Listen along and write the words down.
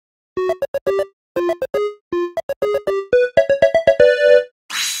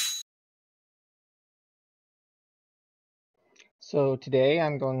So today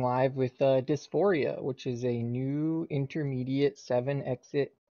I'm going live with Dysphoria, which is a new intermediate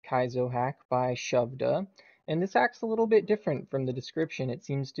 7-exit Kaizo hack by Shovda. And this hack's a little bit different from the description. It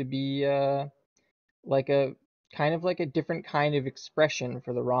seems to be like a kind of like a different kind of expression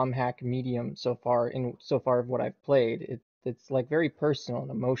for the ROM hack medium so far of what I've played. It's like very personal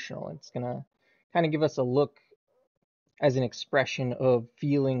and emotional. It's gonna kind of give us a look as an expression of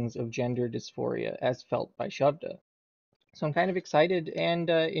feelings of gender dysphoria as felt by Shovda. So I'm kind of excited and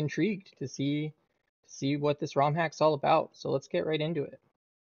intrigued to see what this ROM hack's all about. So let's get right into it.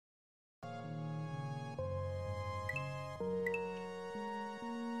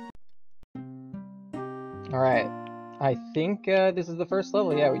 All right, I think this is the first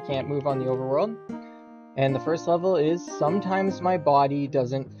level. Yeah, we can't move on the overworld. And the first level is sometimes my body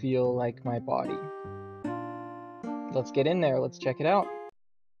doesn't feel like my body. Let's get in there. Let's check it out.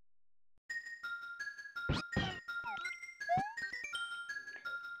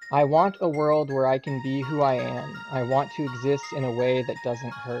 I want a world where I can be who I am. I want to exist in a way that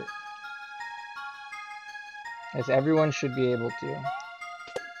doesn't hurt. As everyone should be able to.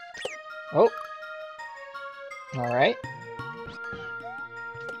 Oh. All right.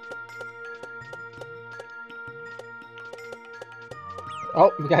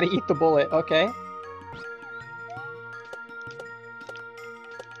 Oh, we gotta eat the bullet. Okay.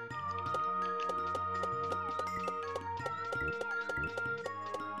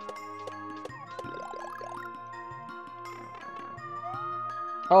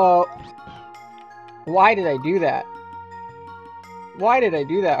 Oh. Why did I do that? Why did I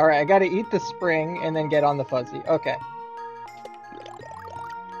do that? Alright, I gotta eat the spring and then get on the fuzzy. Okay.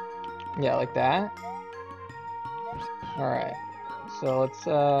 Yeah, like that. Alright. So let's,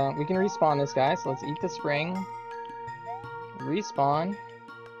 we can respawn this guy. So let's eat the spring. Respawn.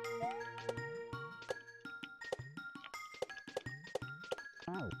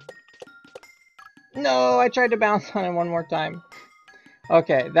 No, I tried to bounce on it one more time.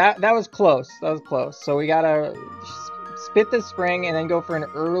 Okay, that was close. That was close. So we gotta spit the spring and then go for an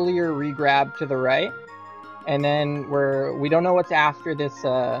earlier regrab to the right. And then we don't know what's after this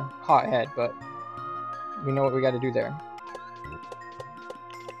hot head, but we know what we gotta do there.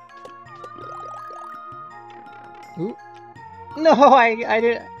 Ooh. No,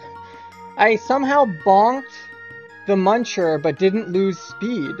 I somehow bonked the muncher but didn't lose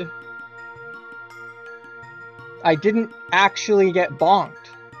speed. I didn't actually get bonked.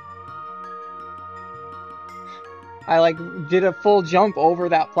 I like did a full jump over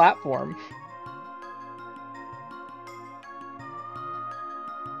that platform.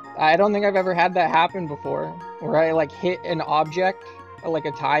 I don't think I've ever had that happen before, where I like hit an object, or like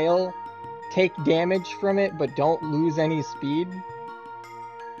a tile, take damage from it, but don't lose any speed.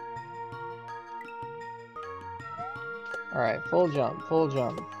 Alright, full jump, full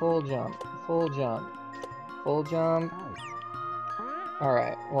jump, full jump, full jump, full jump.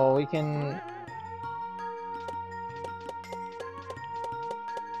 Alright, well we can...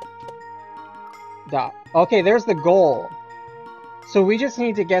 Okay, there's the goal. So we just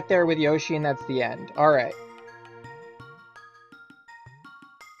need to get there with Yoshi and that's the end. Alright.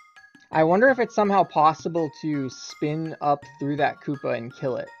 I wonder if it's somehow possible to spin up through that Koopa and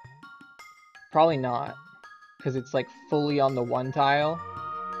kill it. Probably not, because it's like fully on the one tile.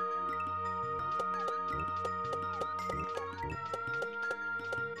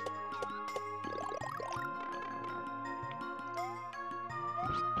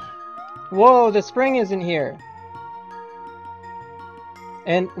 Whoa, the spring isn't here.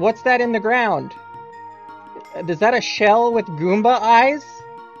 And what's that in the ground? Is that a shell with Goomba eyes?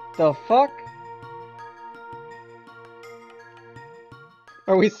 The fuck?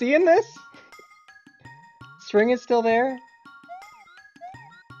 Are we seeing this? String is still there?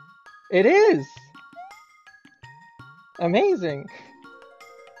 It is! Amazing!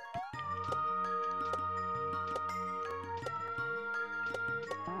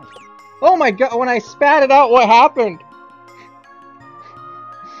 Oh my god, when I spat it out, what happened?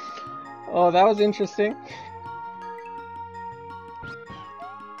 Oh, that was interesting.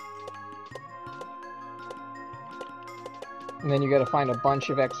 And then you gotta find a bunch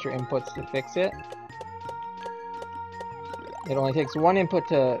of extra inputs to fix it. It only takes one input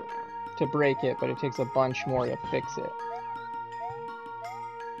to break it, but it takes a bunch more to fix it.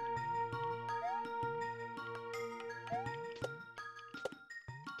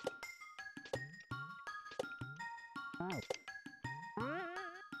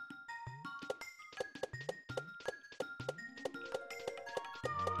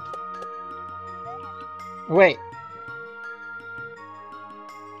 Wait.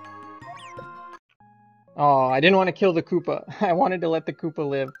 Oh, I didn't want to kill the Koopa. I wanted to let the Koopa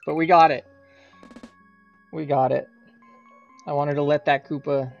live, but we got it. We got it. I wanted to let that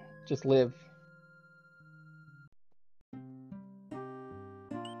Koopa just live.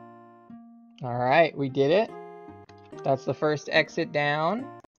 Alright, we did it. That's the first exit down.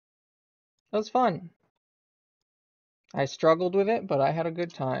 That was fun. I struggled with it, but I had a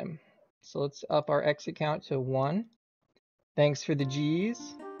good time. So let's up our exit count to 1. Thanks for the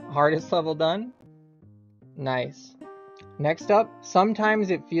G's. Hardest level done. Nice. Next up, sometimes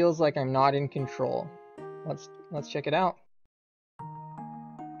it feels like I'm not in control. Let's check it out.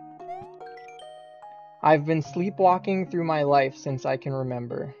 I've been sleepwalking through my life since I can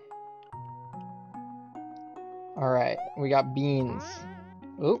remember. Alright, we got beans.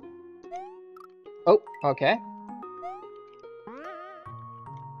 Oop. Oh, okay.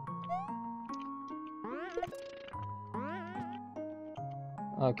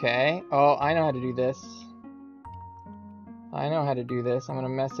 Okay. Oh, I know how to do this. I know how to do this. I'm gonna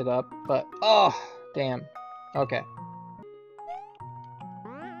mess it up, but... Oh, damn. Okay.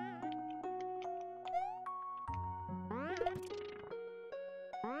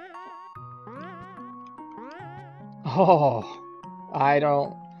 Oh, I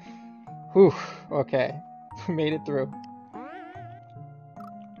don't... Whew, okay. Made it through.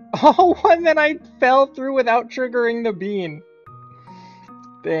 Oh, and then I fell through without triggering the bean.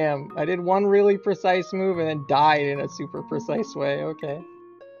 Damn, I did one really precise move and then died in a super precise way. Okay.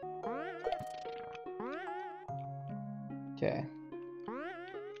 Okay.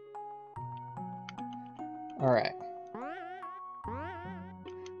 Alright.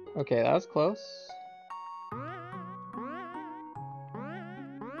 Okay, that was close.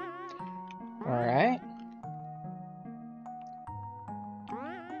 Alright.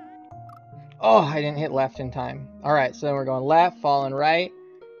 Oh, I didn't hit left in time. Alright, so then we're going left, falling right.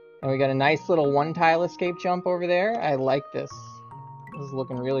 And we got a nice little one-tile escape jump over there. I like this. This is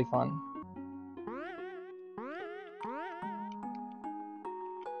looking really fun.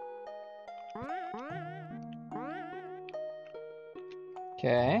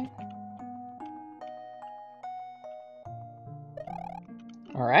 Okay.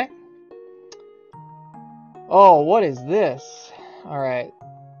 Alright. Oh, what is this? Alright.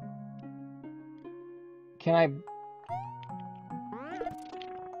 Can I...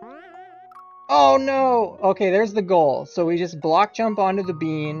 Oh no! Okay, there's the goal. So we just block jump onto the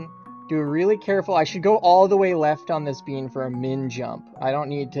bean, do a really careful... I should go all the way left on this bean for a min jump. I don't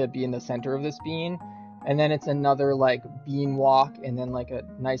need to be in the center of this bean. And then it's another, like, bean walk, and then, like, a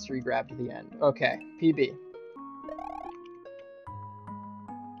nice regrab to the end. Okay, PB.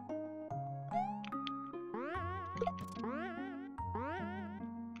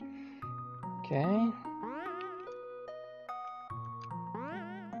 Okay.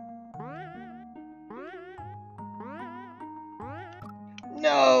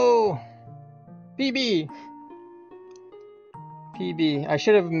 No! PB! PB. I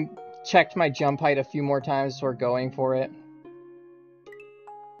should have checked my jump height a few more times before going for it.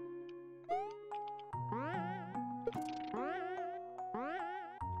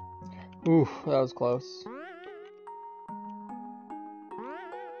 Ooh, that was close.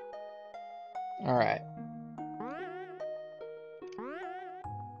 Alright.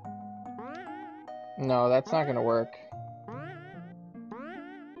 No, that's not gonna work.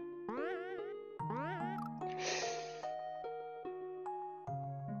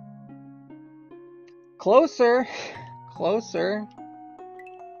 Closer! Closer.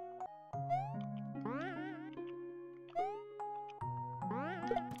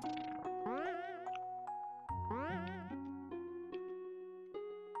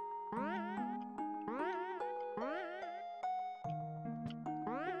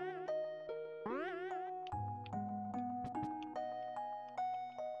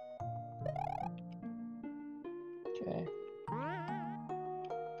 Okay.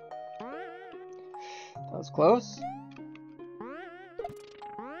 That was close.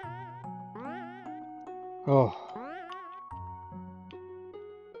 Oh.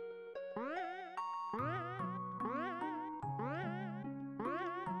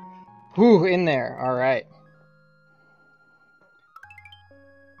 Whew, in there. Alright.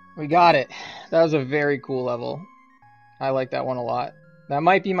 We got it. That was a very cool level. I like that one a lot. That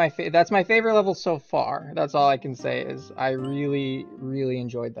might be that's my favorite level so far. That's all I can say is I really, really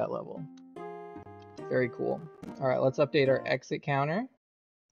enjoyed that level. Very cool. Alright, let's update our exit counter.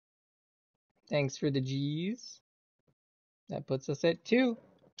 Thanks for the G's. That puts us at 2.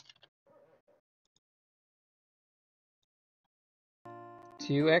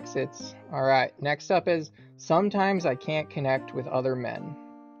 2 exits. Alright, next up is sometimes I can't connect with other men.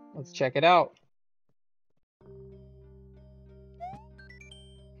 Let's check it out.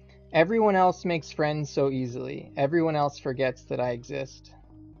 Everyone else makes friends so easily. Everyone else forgets that I exist.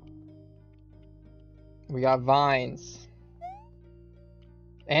 We got vines.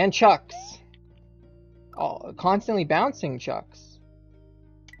 And chucks. Oh, constantly bouncing chucks.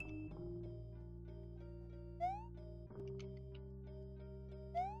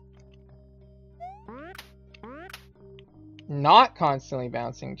 Not constantly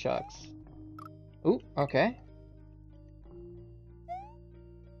bouncing chucks. Ooh, okay.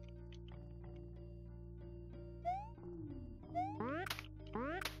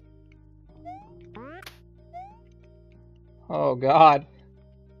 Oh god.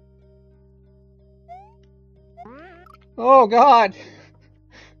 Oh god.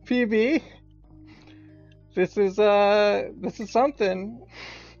 PB. This is something.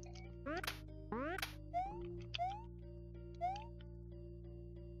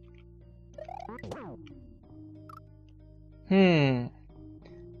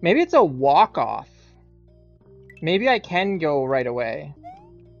 Maybe it's a walk-off. Maybe I can go right away.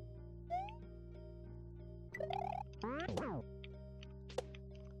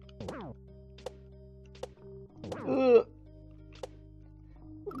 Ugh.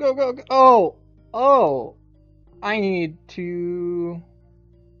 Go, go, go. Oh! Oh! I need to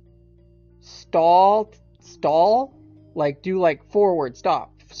stall? Like, do like forward,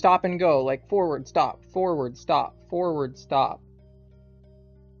 stop. Stop and go. Like forward, stop. Forward, stop. Forward, stop.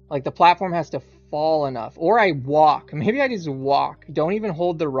 Like the platform has to fall enough. Or I walk. Maybe I just walk. Don't even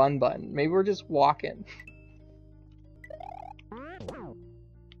hold the run button. Maybe we're just walking.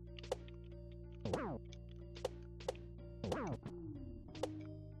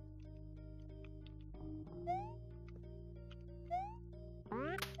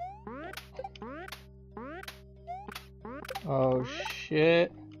 Oh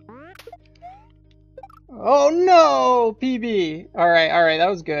shit. Oh no! PB! Alright, that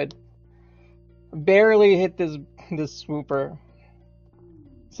was good. Barely hit this swooper.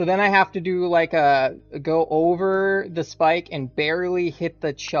 So then I have to do like go over the spike and barely hit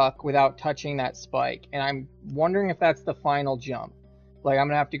the chuck without touching that spike. And I'm wondering if that's the final jump. Like I'm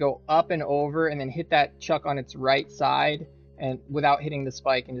gonna have to go up and over and then hit that chuck on its right side and without hitting the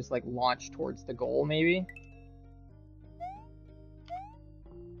spike and just like launch towards the goal maybe.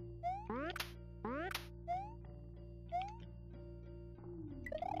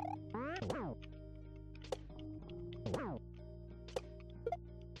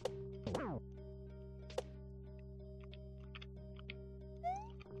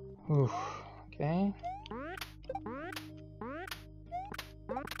 Oof, okay.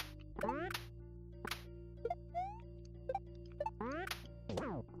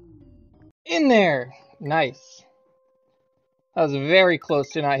 In there! Nice. That was very close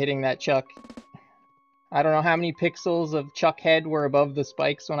to not hitting that chuck. I don't know how many pixels of chuck head were above the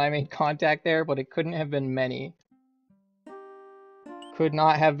spikes when I made contact there, but it couldn't have been many. Could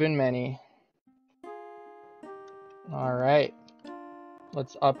not have been many. Alright.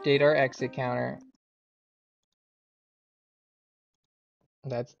 Let's update our exit counter.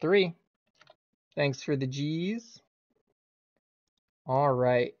 That's 3. Thanks for the G's.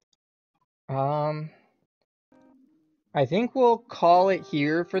 Alright. I think we'll call it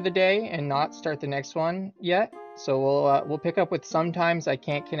here for the day and not start the next one yet. So we'll pick up with sometimes I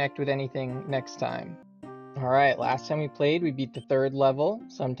can't connect with anything next time. Alright, last time we played we beat the 3rd level.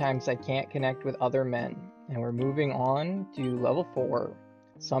 Sometimes I can't connect with other men. And we're moving on to level 4.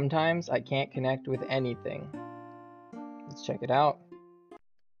 Sometimes I can't connect with anything. Let's check it out.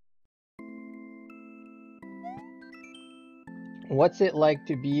 What's it like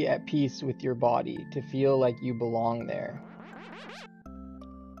to be at peace with your body, to feel like you belong there?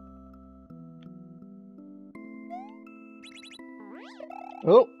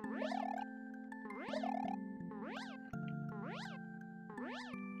 Oh!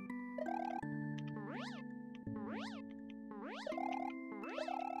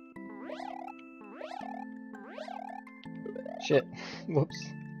 Shit. Whoops.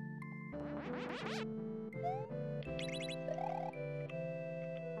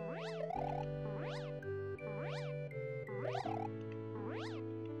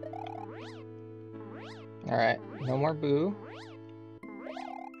 Alright, no more boo.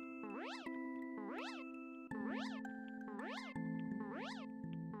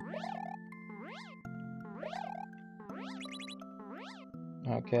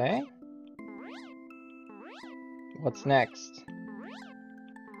 Okay. What's next?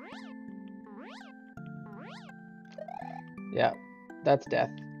 Yeah, that's death.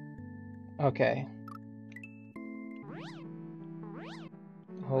 Okay.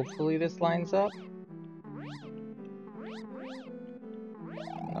 Hopefully this lines up.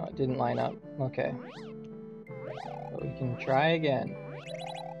 No, it didn't line up. Okay. But we can try again.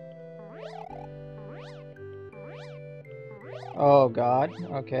 Oh god,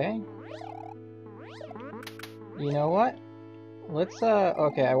 okay. You know what? Let's,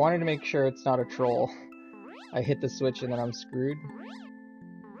 okay, I wanted to make sure it's not a troll. I hit the switch and then I'm screwed.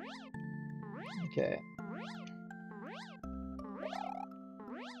 Okay.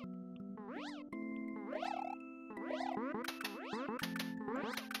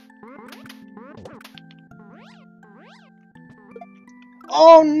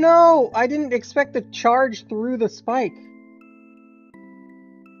 Oh no! I didn't expect to charge through the spike.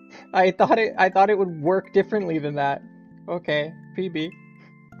 I thought it would work differently than that. Okay, PB.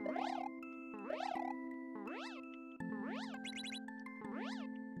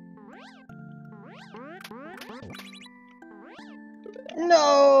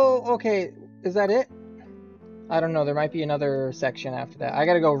 No! Okay, is that it? I don't know, there might be another section after that. I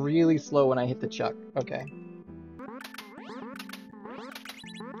gotta go really slow when I hit the chuck. Okay.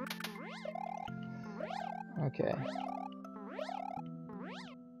 Okay.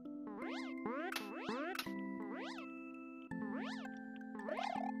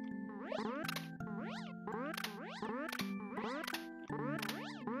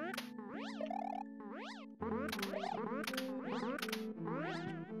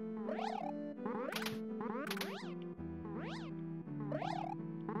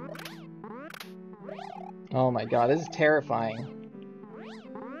 Oh my god, this is terrifying.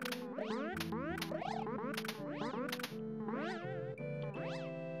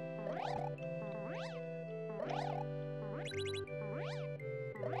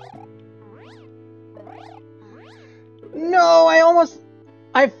 No,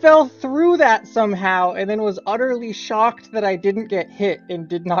 I fell through that somehow and then was utterly shocked that I didn't get hit and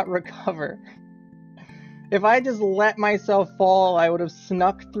did not recover. If I just let myself fall, I would have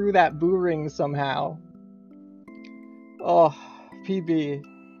snuck through that boo ring somehow. Oh, PB.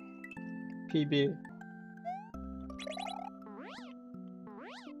 PB.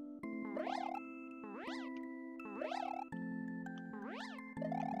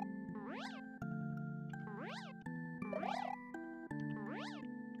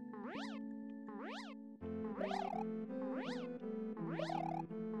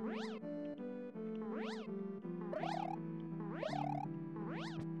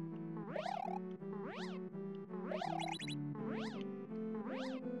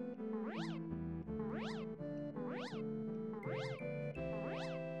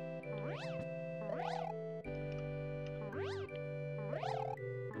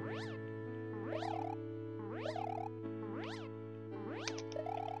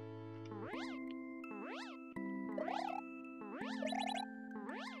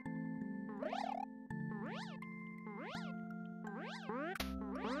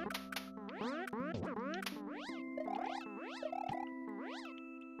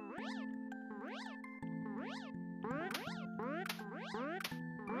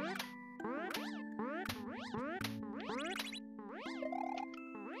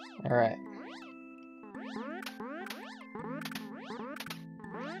 All right.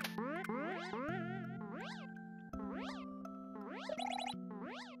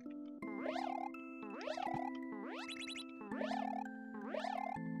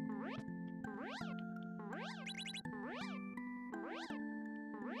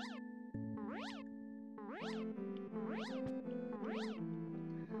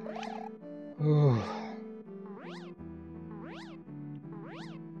 Ooh.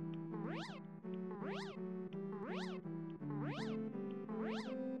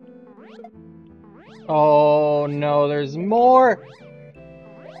 Oh no, there's more!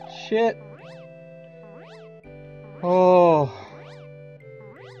 Shit. Oh.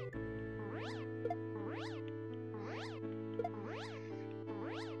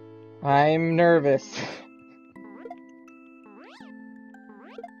 I'm nervous.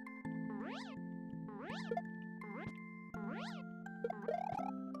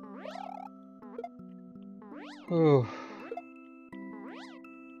 Ooh.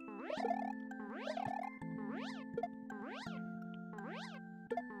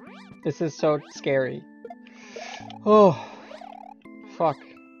 This is so scary. Oh. Fuck.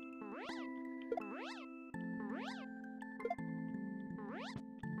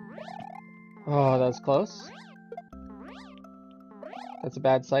 Oh, that was close. That's a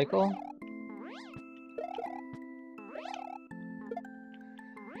bad cycle.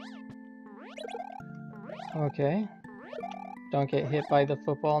 Okay. Don't get hit by the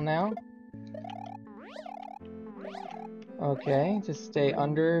football now. Okay, just stay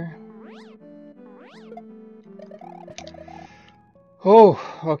under. Oh,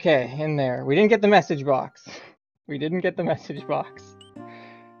 okay, in there. We didn't get the message box. We didn't get the message box.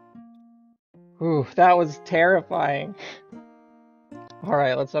 Ooh, that was terrifying.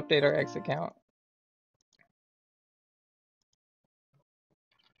 Alright, let's update our exit count.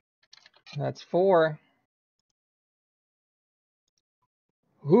 That's 4.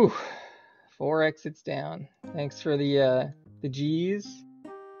 Ooh, 4 exits down. Thanks for the G's.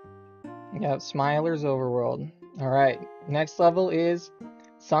 Yep, Smiler's Overworld. Alright, next level is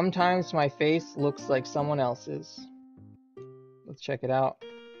sometimes my face looks like someone else's. Let's check it out.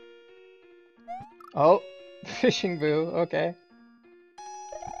 Oh, fishing boo, okay.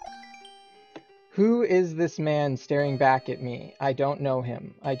 Who is this man staring back at me? I don't know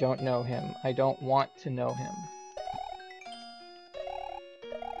him. I don't know him. I don't want to know him.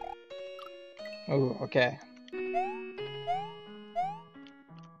 Oh, okay.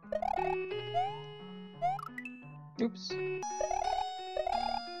 Oops.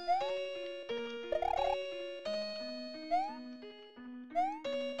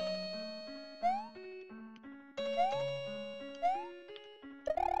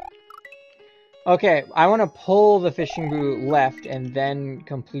 Okay, I want to pull the fishing boo left and then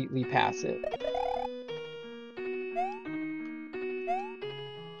completely pass it.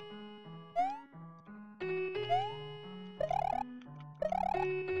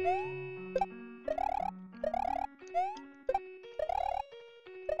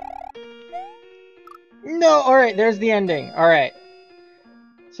 No, alright, there's the ending. Alright.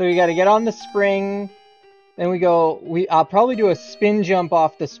 So you gotta get on the spring, then I'll probably do a spin jump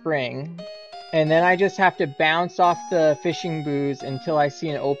off the spring, and then I just have to bounce off the fishing boos until I see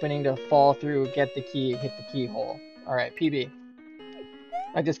an opening to fall through, get the key, hit the keyhole. Alright, PB.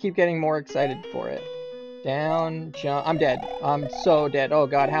 I just keep getting more excited for it. Down, jump. I'm dead. I'm so dead. Oh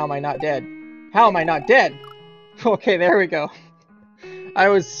god, how am I not dead? How am I not dead? Okay, there we go. I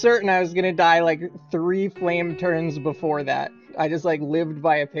was certain I was gonna die like 3 flame turns before that. I just like lived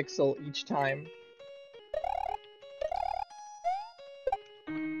by a pixel each time.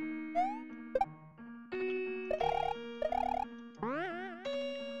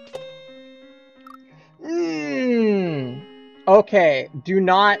 Okay, do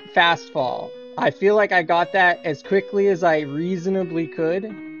not fast fall. I feel like I got that as quickly as I reasonably could,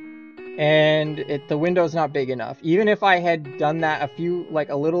 and the window's not big enough. Even if I had done that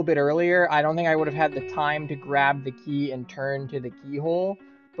a little bit earlier, I don't think I would have had the time to grab the key and turn to the keyhole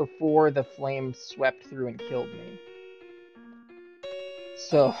before the flame swept through and killed me.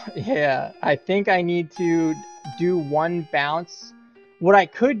 So, yeah, I think I need to do one bounce. What I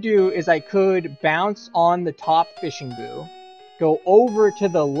could do is I could bounce on the top fishing boo, go over to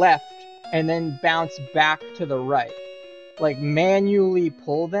the left, and then bounce back to the right. Like, manually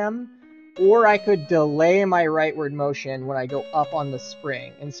pull them. Or I could delay my rightward motion when I go up on the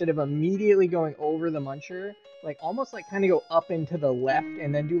spring. Instead of immediately going over the muncher, like almost like kind of go up and to the left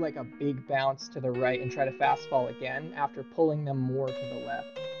and then do like a big bounce to the right and try to fast fall again after pulling them more to the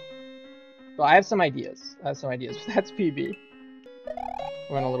left. So I have some ideas. But that's PB.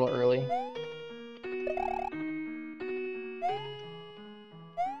 Went a little early.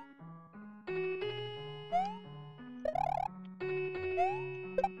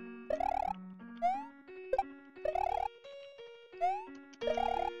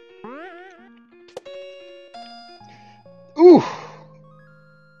 Ooh!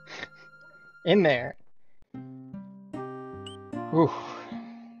 In there. Ooh.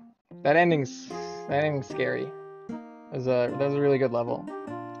 That ending's scary. That was a really good level.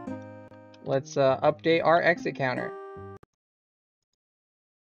 Let's update our exit counter.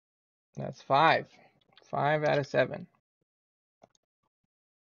 That's 5. 5 out of 7.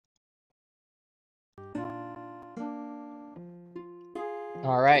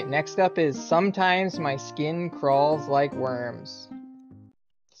 Alright, next up is sometimes my skin crawls like worms.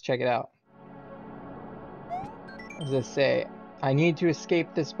 Let's check it out. What does this say? I need to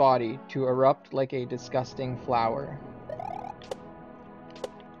escape this body to erupt like a disgusting flower.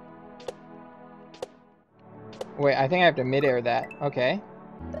 Wait, I think I have to mid-air that. Okay.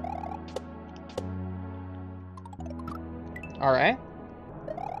 Alright.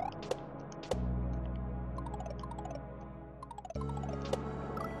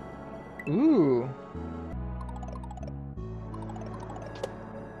 Ooh.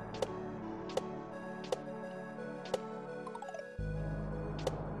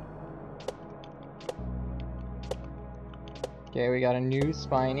 Okay, we got a new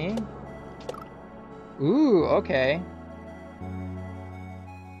spiny. Ooh, okay.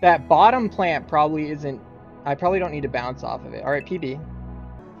 That bottom plant probably isn't... I probably don't need to bounce off of it. Alright, PB.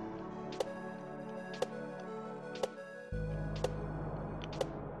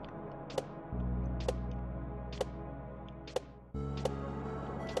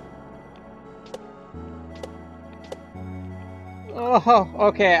 Oh,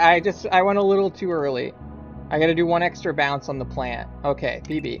 okay, I went a little too early. I gotta do one extra bounce on the plant. Okay,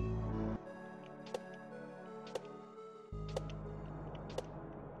 PB.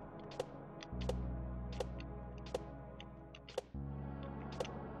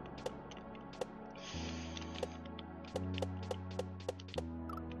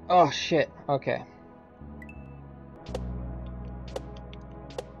 Oh, shit. Okay.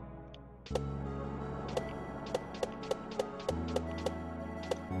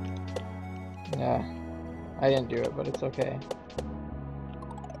 Yeah, I didn't do it, but it's okay.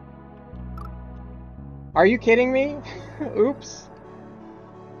 Are you kidding me? Oops.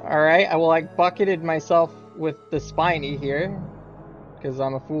 Alright, well, I bucketed myself with the spiny here, because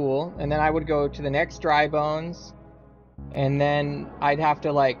I'm a fool. And then I would go to the next dry bones, and then I'd have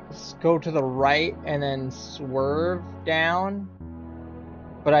to, like, go to the right and then swerve down.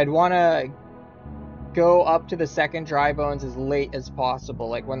 But I'd want to go up to the second dry bones as late as possible,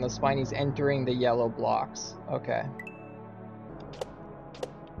 like when the spiny's entering the yellow blocks. Okay.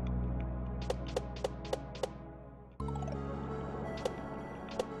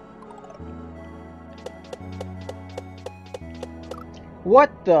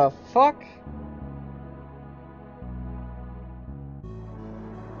 What the fuck?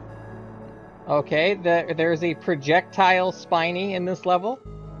 Okay, there's a projectile spiny in this level.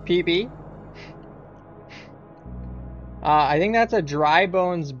 PB. I think that's a dry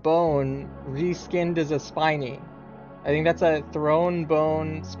bones bone reskinned as a spiny. I think that's a thrown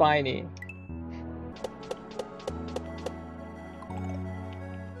bone spiny.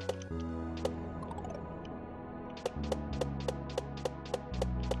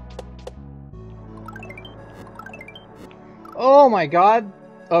 Oh my god.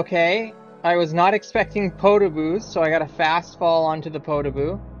 Okay. I was not expecting Podoboos, so I got a fast fall onto the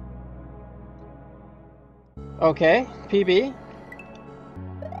Podoboo. Okay, PB.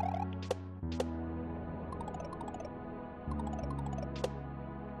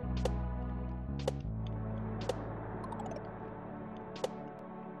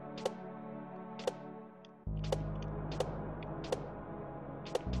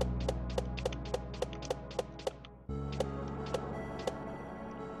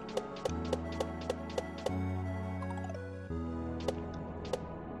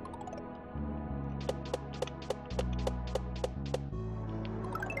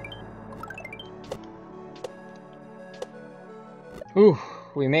 Ooh,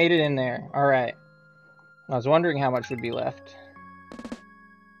 we made it in there. Alright. I was wondering how much would be left.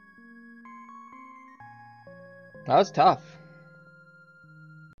 That was tough.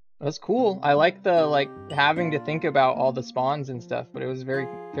 That's cool. I like the, like, having to think about all the spawns and stuff, but it was very,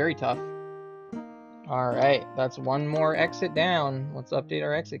 very tough. Alright, that's one more exit down. Let's update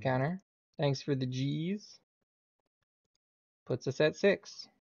our exit counter. Thanks for the G's. Puts us at 6.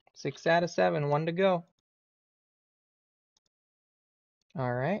 6 out of 7, 1 to go.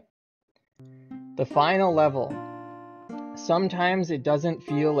 Alright. The final level. Sometimes it doesn't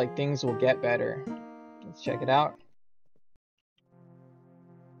feel like things will get better. Let's check it out.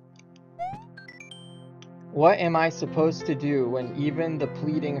 What am I supposed to do when even the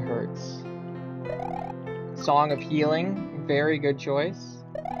pleading hurts? Song of Healing, very good choice.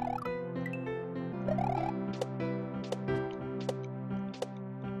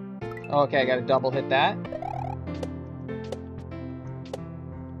 Okay, I gotta double hit that.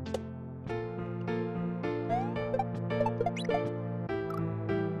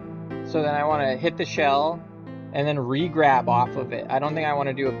 So then I want to hit the shell and then re-grab off of it. I don't think I want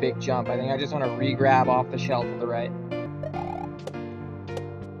to do a big jump. I think I just want to re-grab off the shell to the right.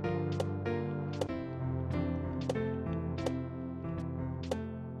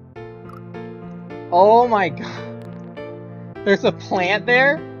 Oh my god. There's a plant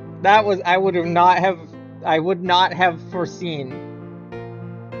there? That was, I would not have foreseen.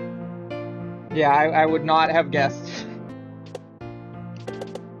 Yeah, I would not have guessed.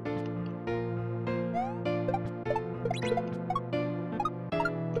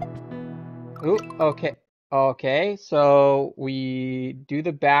 Ooh, okay. Okay, so we do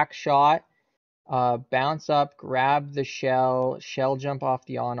the back shot, bounce up, grab the shell, shell jump off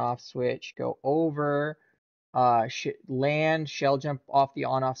the on-off switch, go over, land, shell jump off the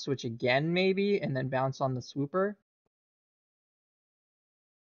on-off switch again maybe, and then bounce on the swooper.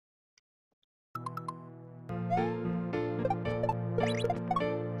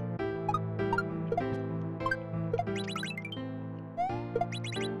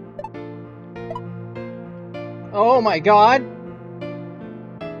 Oh my god!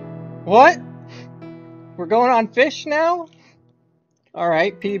 What? We're going on fish now?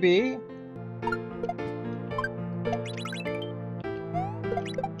 Alright, PB.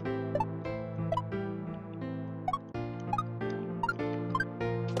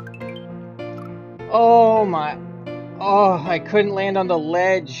 Oh my. Oh, I couldn't land on the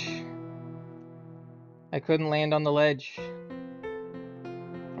ledge. I couldn't land on the ledge.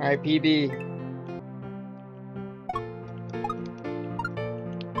 Alright, PB.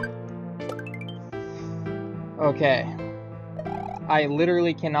 Okay. I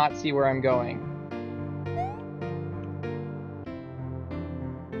literally cannot see where I'm going.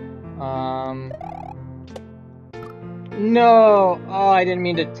 No! Oh, I didn't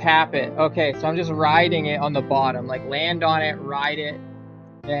mean to tap it. Okay, so I'm just riding it on the bottom. Like, land on it, ride it,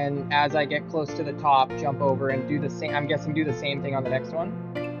 then as I get close to the top, jump over and do the same. I'm guessing do the same thing on the next one.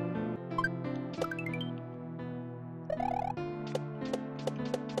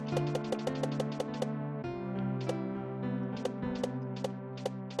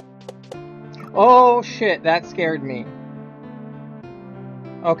 Oh shit, that scared me.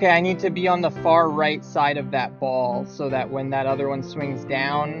 Okay, I need to be on the far right side of that ball so that when that other one swings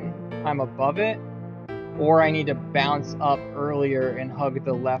down, I'm above it. Or I need to bounce up earlier and hug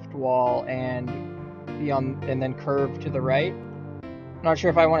the left wall and be on, and then curve to the right. I'm not sure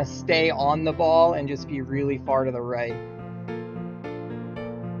if I want to stay on the ball and just be really far to the right.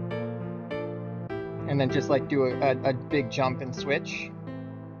 And then just like do a big jump and switch.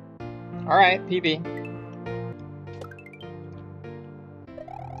 Alright, PB.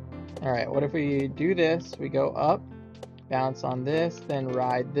 Alright, what if we do this? We go up, bounce on this, then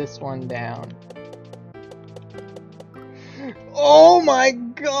ride this one down. Oh my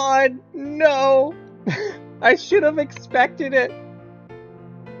god! No! I should have expected it!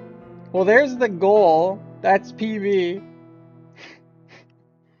 Well, there's the goal. That's PB.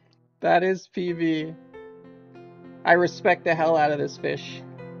 That is PB. I respect the hell out of this fish.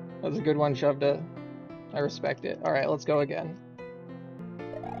 That was a good one, Shovda. I respect it. Alright, let's go again.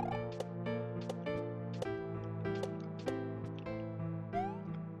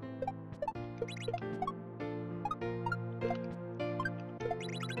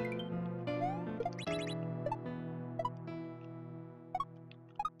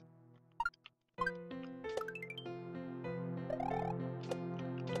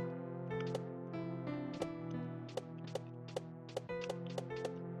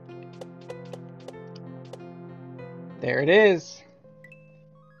 There it is.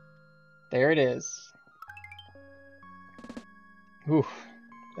 There it is. Oof.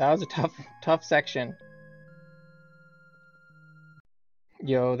 That was a tough section.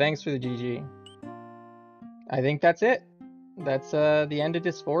 Yo, thanks for the GG. I think that's it. That's the end of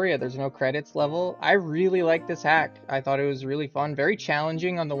Dysphoria. There's no credits level. I really like this hack. I thought it was really fun. Very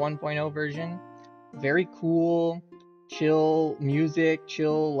challenging on the 1.0 version. Very cool. Chill music,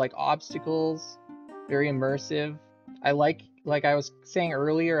 chill like obstacles. Very immersive. I like I was saying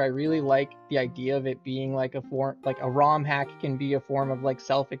earlier, I really like the idea of it being like a form, like a ROM hack can be a form of like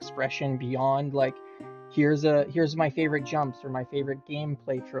self-expression beyond like here's my favorite jumps or my favorite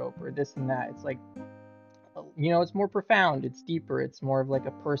gameplay trope or this and that. It's like, you know, it's more profound, it's deeper, it's more of like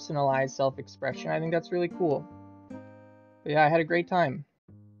a personalized self-expression. I think that's really cool. But yeah, I had a great time.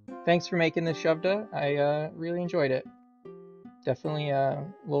 Thanks for making this, Shovda. I really enjoyed it. Definitely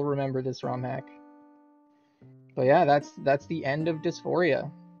will remember this ROM hack. But yeah, that's the end of Dysphoria.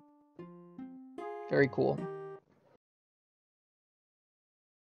 Very cool.